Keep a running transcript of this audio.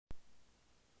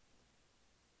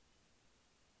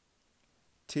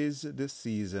'Tis the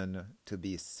season to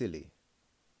be silly.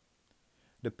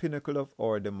 The pinnacle of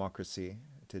our democracy,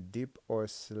 to dip our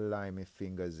slimy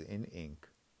fingers in ink.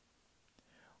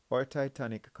 Our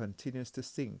Titanic continues to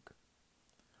sink.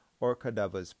 Our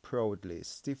cadavers proudly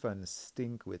stiff and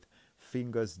stink with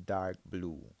fingers dark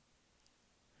blue.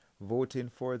 Voting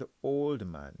for the old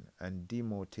man and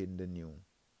demoting the new.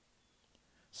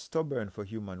 Stubborn for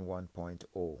human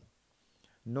 1.0,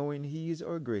 knowing he is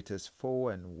our greatest foe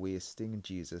and wasting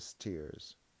Jesus'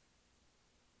 tears.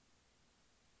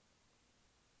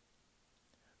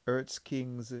 Earth's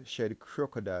kings shed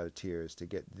crocodile tears to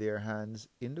get their hands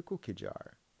in the cookie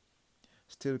jar.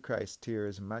 Still Christ's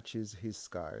tears matches his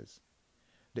scars.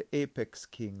 The apex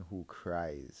king who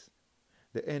cries.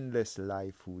 The endless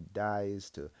life who dies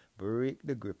to break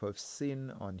the grip of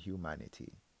sin on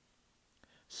humanity.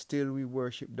 Still we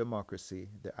worship democracy,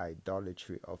 the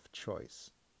idolatry of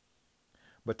choice.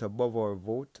 But above our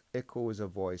vote echoes a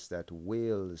voice that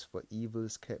wails for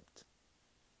evils kept.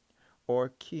 Our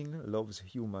king loves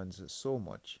humans so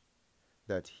much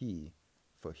that he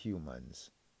for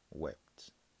humans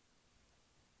wept.